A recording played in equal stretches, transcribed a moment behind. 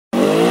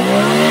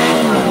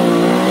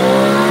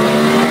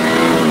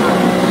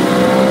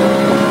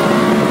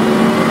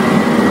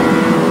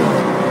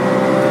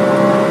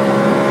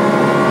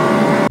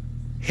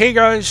Hey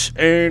guys,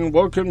 and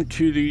welcome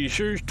to the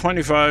Series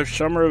 25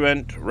 Summer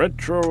Event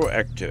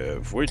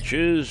Retroactive, which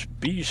is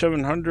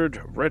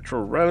B700 Retro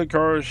Rally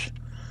Cars,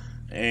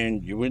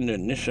 and you win the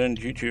Nissan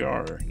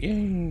GTR.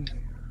 Yay!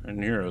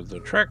 And here are the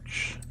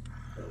tracks.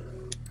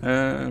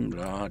 And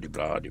blah de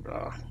blah de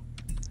blah.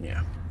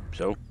 Yeah,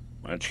 so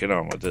let's get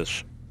on with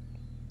this.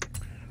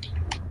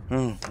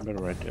 Oh, I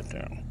better write that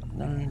down.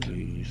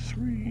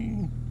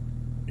 93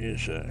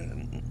 is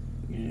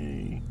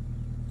yay.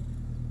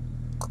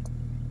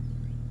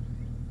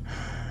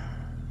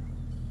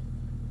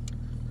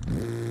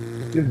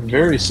 You have a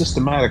very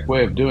systematic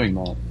way of doing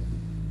that.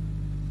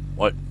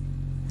 What?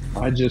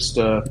 I just,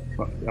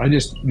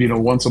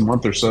 once a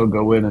month or so,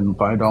 go in and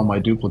find all my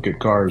duplicate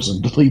cars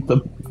and delete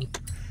them.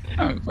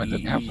 Oh, I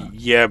didn't have that.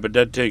 Yeah, but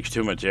that takes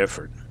too much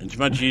effort. It's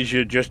much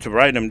easier just to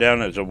write them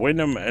down as I win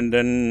them, and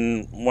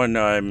then when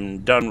I'm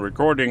done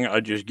recording, I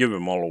just give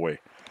them all away.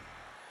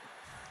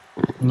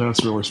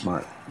 That's really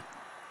smart.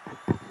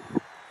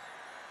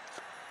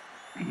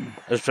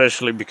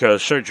 Especially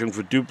because searching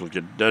for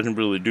duplicate doesn't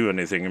really do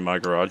anything in my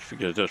garage,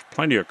 because there's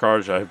plenty of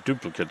cars I have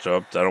duplicates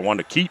of that I want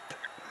to keep.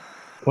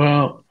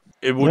 Well,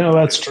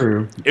 that's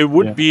true. It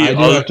would be. I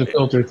do have to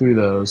filter through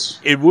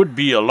those. It would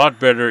be a lot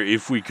better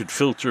if we could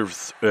filter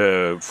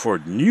for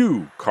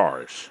new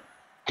cars.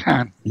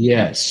 Can.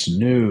 Yes,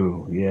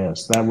 new.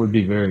 Yes, that would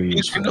be very You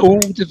useful. can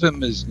order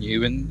them as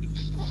new and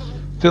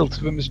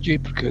filter them as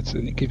duplicates,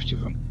 and it gives you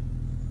them.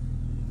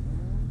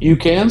 You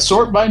can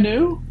sort by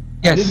new?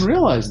 Yes. I didn't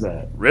realize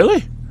that.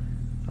 Really?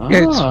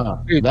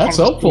 Ah, that's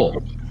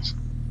helpful.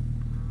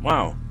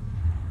 Wow.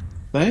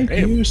 Thank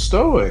you,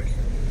 Stoic.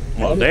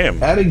 Well,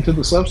 damn. Adding to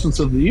the substance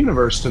of the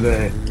universe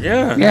today.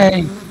 Yeah.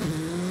 Yay.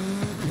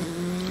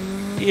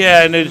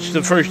 Yeah, and it's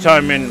the first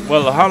time in,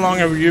 well, how long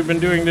have you been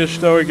doing this,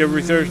 Stoic,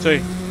 every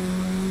Thursday?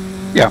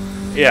 Yeah.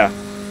 Yeah.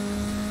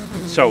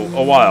 So,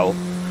 a while.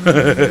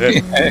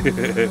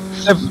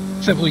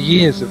 Several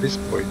years at this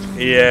point.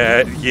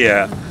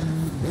 Yeah.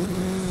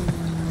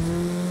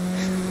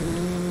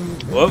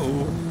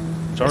 Whoa.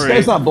 Sorry. This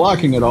guy's not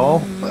blocking at all.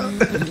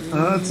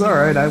 That's all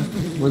right. I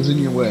was in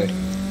your way.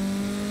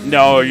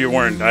 No, you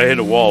weren't. I hit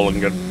a wall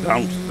and got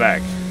bounced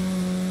back.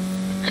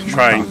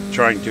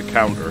 Trying to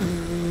counter.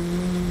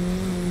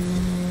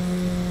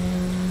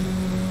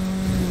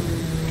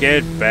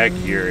 Get back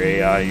here,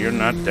 AI. You're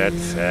not that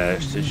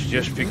fast. It's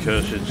just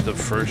because it's the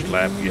first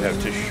lap you have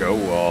to show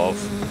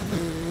off.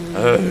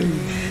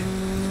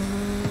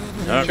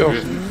 Not Sure.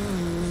 really.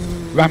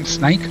 Ram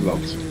Snake a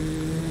lot.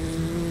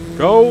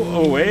 Go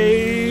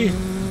away,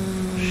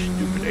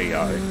 stupid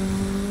AI.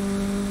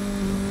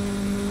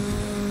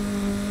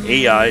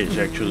 AI is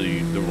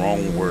actually the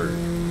wrong word.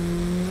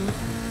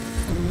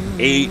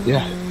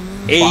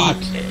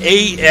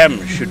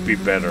 AM should be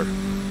better.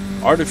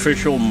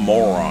 Artificial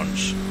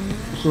morons.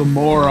 So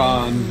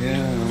moron.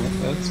 Yeah,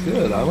 that's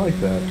good. I like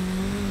that.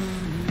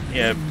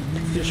 Yeah,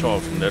 piss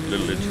off in that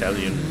little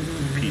Italian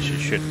piece of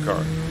shit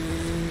car.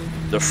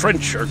 The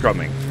French are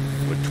coming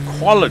with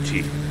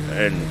quality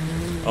and...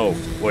 Oh,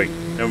 wait,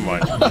 never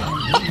mind.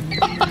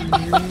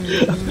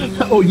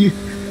 Oh, you...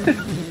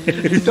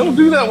 Don't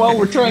do that while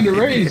we're trying to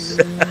race.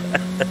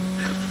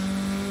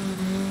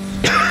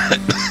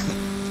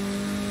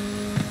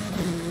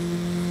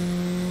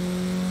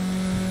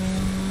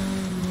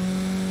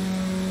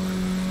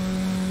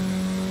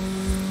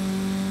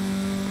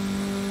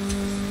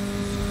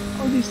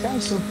 Oh, these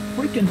guys so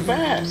freaking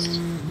fast.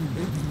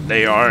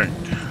 They aren't.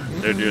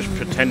 They're just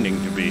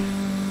pretending to be.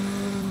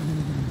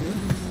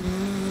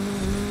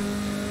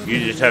 You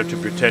just have to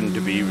pretend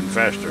to be even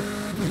faster.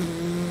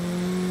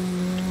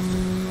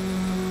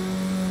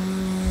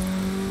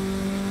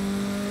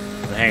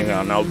 Hang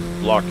on, I'll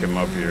block him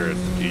up here at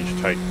these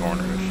tight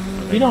corners.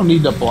 You don't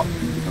need to block.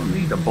 You don't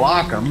need to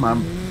block them.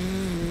 I'm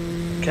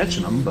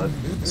catching them, but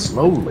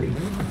slowly.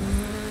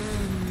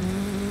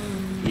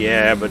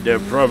 Yeah, but they're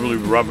probably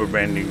rubber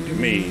banding to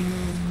me.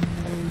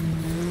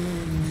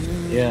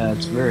 Yeah,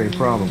 it's very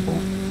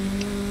probable.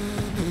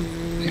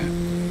 Yeah.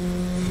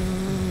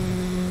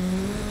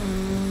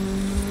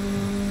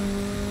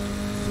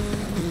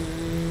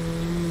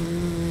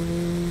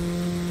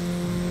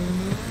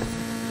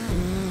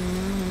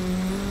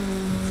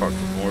 Fuck,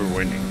 we're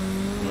winning.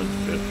 Let's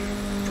just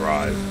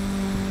drive.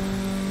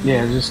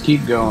 Yeah, just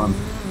keep going.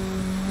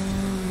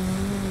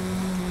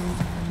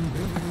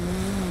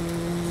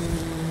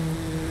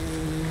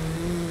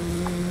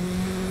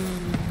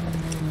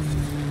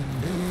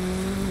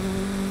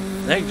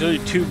 Actually,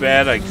 too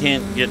bad I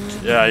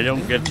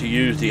don't get to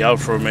use the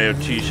Alfa Romeo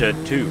T-Set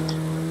 2.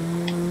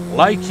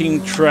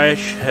 Liking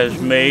Trash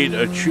has made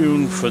a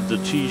tune for the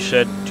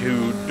T-Set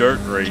 2 dirt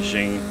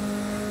racing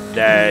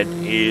that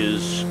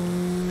is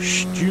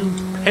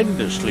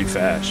stupendously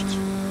fast.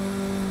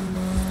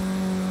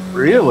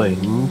 Really?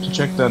 We'll have to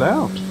check that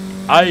out.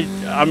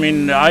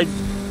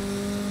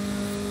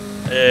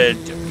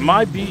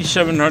 My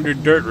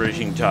B700 dirt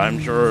racing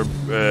times, or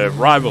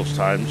rivals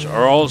times,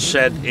 are all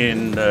set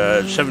in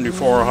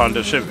 74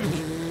 Honda Civic.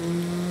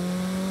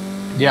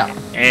 Yeah.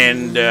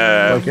 And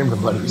like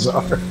everybody's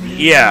are.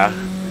 yeah,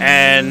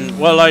 And,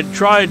 well, I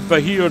tried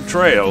Bahia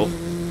Trail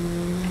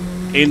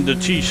in the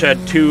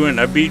TSAT 2,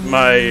 and I beat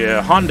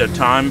my Honda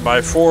time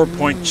by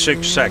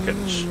 4.6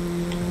 seconds.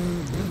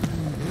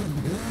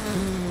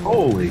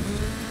 Holy.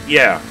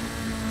 Yeah.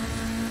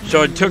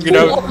 So I took it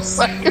out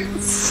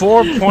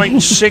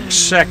 4.6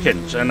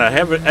 seconds, and I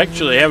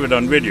actually have it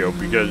on video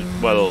because,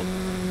 well,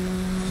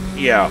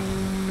 yeah,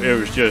 it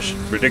was just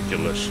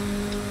ridiculous.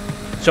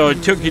 So I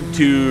took it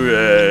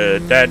to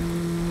that,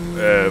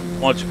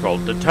 what's it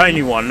called, the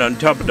tiny one on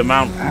top of the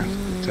mountain.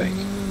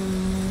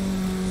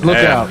 Look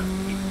out.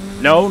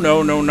 No,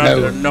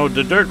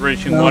 the dirt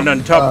racing one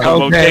on top of the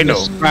volcano.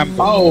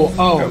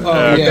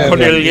 Yeah.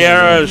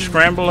 Cordillera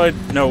Scramble?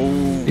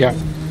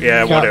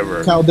 Yeah,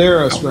 whatever.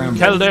 Caldera Scramble.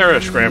 Caldera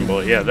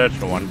Scramble, yeah, that's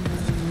the one.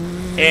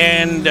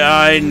 And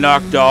I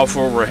knocked off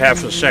over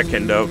half a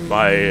second of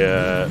my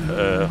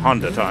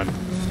Honda time.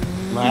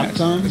 Lap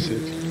time?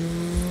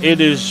 It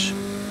is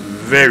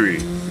very,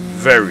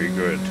 very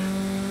good.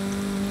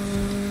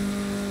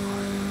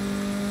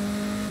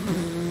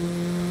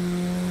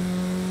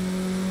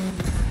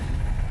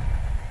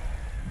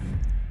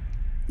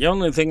 The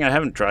only thing I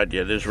haven't tried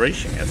yet is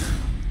racing it.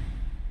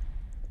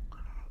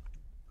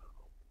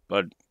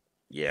 But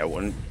yeah,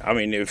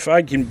 if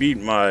I can beat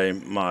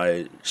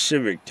my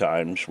Civic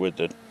times with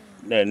it,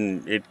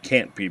 then it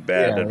can't be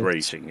bad at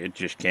racing. It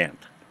just can't.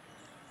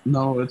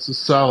 No, it's a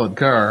solid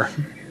car.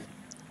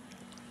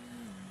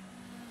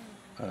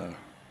 The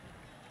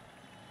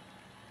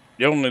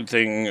only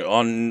thing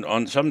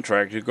on some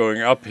tracks is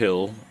going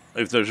uphill.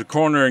 If there's a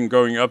corner and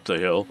going up the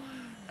hill,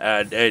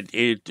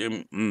 it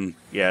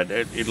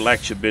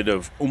lacks a bit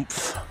of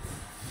oomph.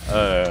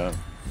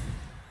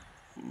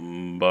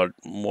 But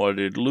what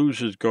it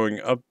loses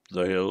going up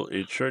the hill,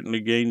 it certainly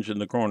gains in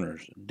the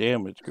corners.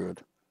 Damn, it's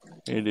good.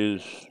 It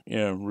is,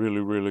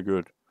 really, really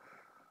good.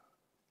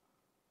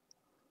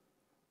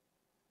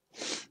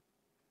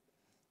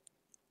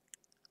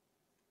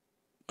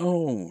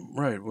 Oh,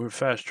 right, we're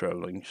fast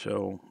traveling,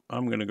 so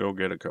I'm going to go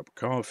get a cup of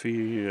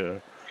coffee,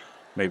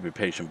 maybe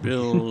pay some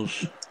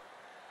bills.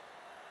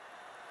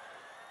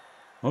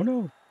 Oh,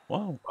 no.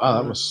 Wow.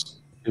 Wow,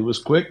 it was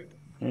quick.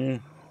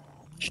 Mm.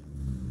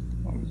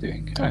 What are we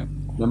doing?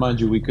 Now, mind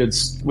you, we could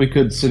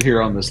sit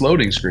here on this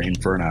loading screen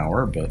for an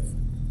hour, but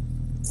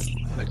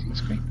Loading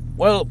screen.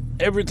 Well,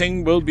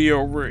 everything will be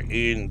over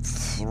in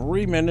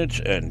 3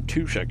 minutes and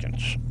 2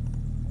 seconds.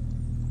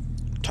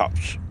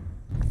 Tops.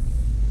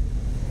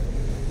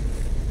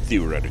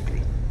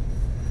 Theoretically.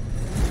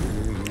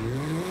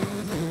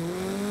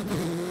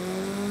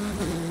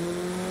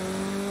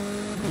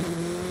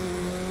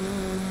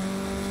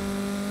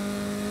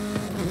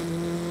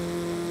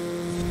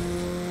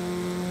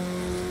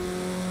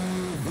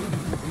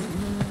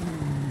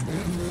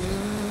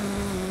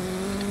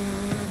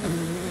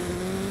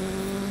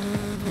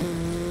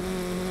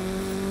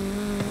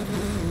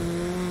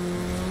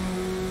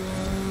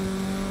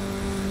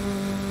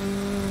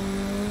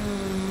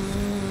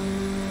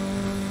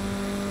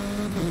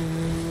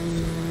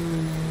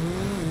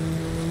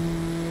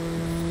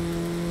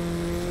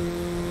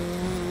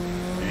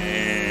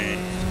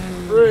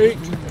 Break.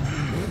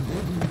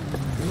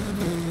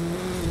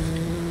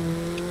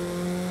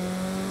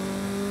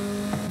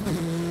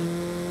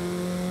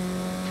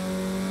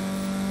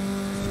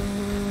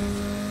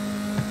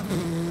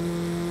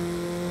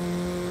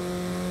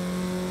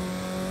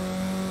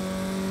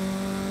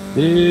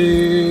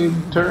 big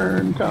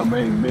turn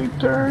coming, big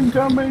turn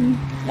coming.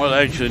 Well,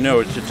 actually, no,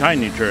 it's a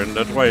tiny turn.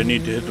 That's why I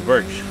need to hit the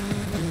brakes.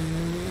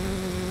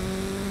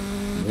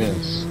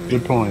 Yes,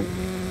 good point.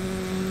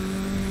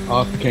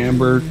 Off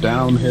camber,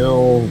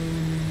 downhill.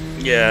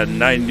 Yeah,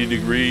 90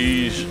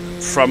 degrees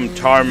from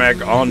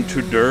tarmac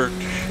onto dirt.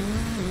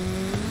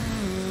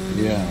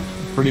 Yeah,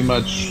 pretty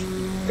much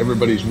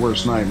everybody's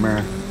worst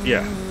nightmare.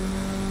 Yeah.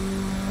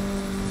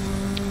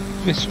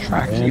 This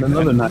track. And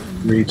another nice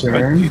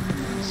return.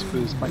 This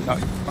was my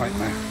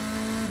nightmare.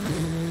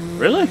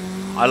 Really?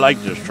 I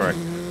like this track.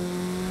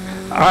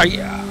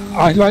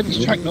 I like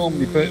this track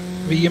normally, but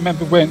you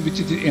remember when we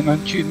did it in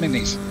Untuned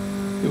Minis?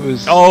 It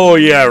was. Oh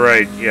yeah,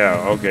 right.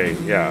 Yeah. Okay.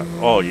 Yeah.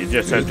 Oh, you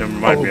just had to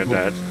remind me of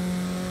that.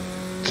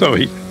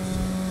 Sorry.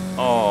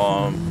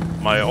 Oh,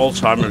 my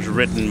Alzheimer's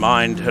ridden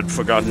mind had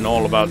forgotten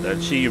all about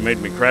that. See, you made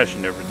me crash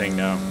and everything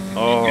now.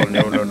 Oh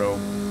no.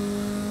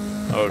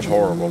 That was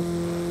horrible.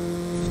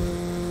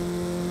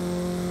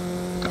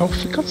 Oh,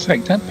 for God's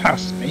sake, don't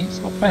pass me. It's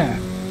not fair.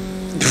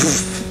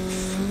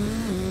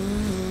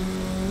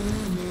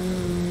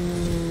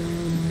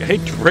 I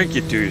hate to break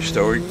it to you,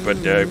 Stoic, but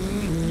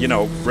you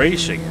know,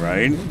 racing,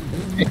 right?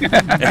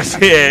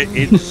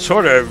 It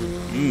sort of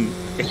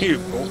it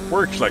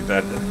works like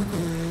that.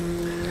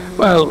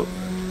 Well,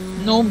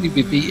 normally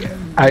with the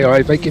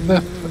AI, they give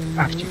up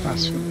after you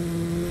pass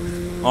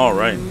them. All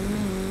right.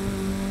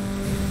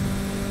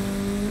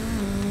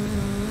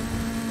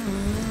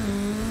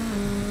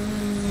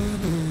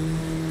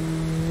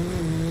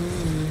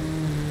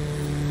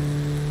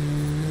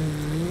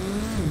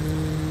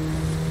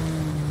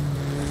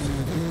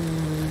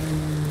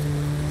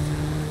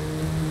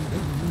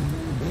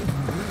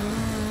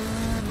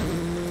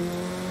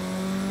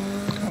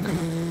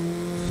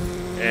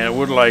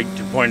 would like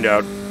to point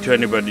out to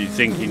anybody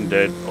thinking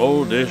that,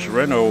 oh, this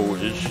Renault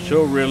is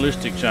so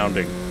realistic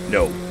sounding.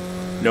 No.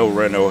 No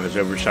Renault has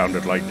ever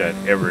sounded like that,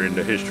 ever in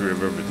the history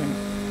of everything.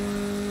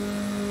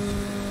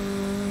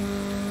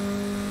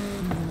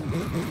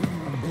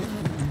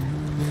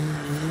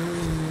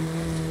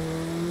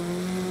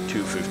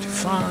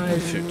 $255,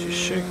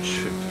 $56,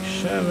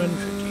 $57,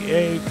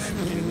 $58,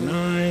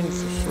 $59,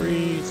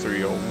 $3,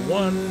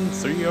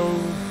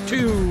 $301,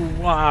 $302.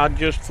 Wow,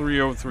 just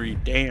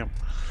 $303. Damn.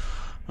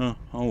 Oh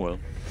well.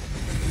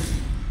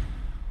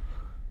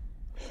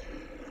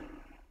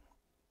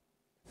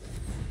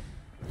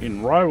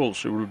 In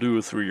Rivals, it will do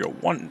a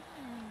 301.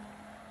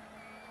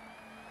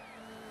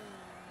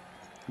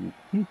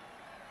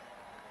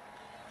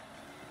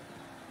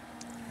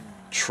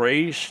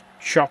 Trey's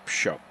Chop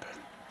Shop.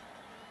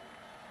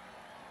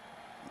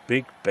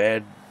 Big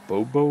Bad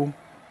Bobo?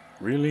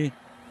 Really?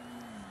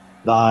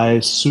 Thy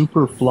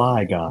super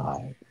fly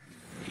guy.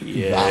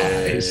 Yeah.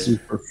 Thy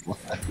super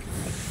fly.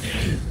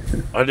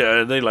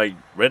 Are they like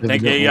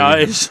redneck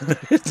AIs?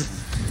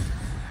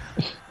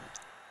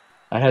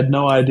 I had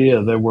no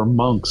idea there were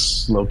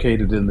monks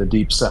located in the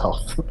deep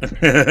south.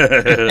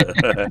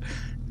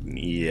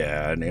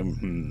 Yeah.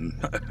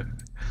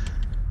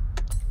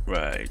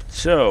 Right.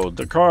 So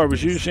the car I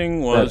was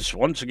using was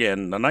once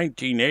again the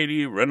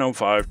 1980 Renault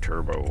 5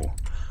 Turbo.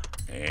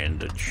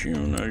 And the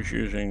tune I was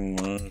using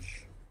was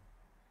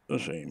the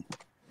same.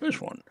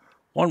 This one.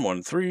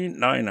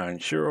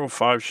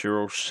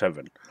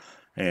 113-990-507.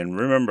 And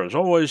remember, as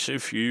always,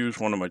 if you use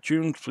one of my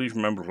tunes, please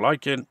remember to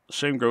like it.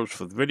 Same goes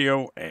for the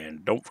video,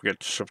 and don't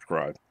forget to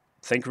subscribe.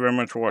 Thank you very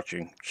much for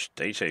watching.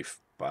 Stay safe.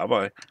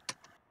 Bye-bye.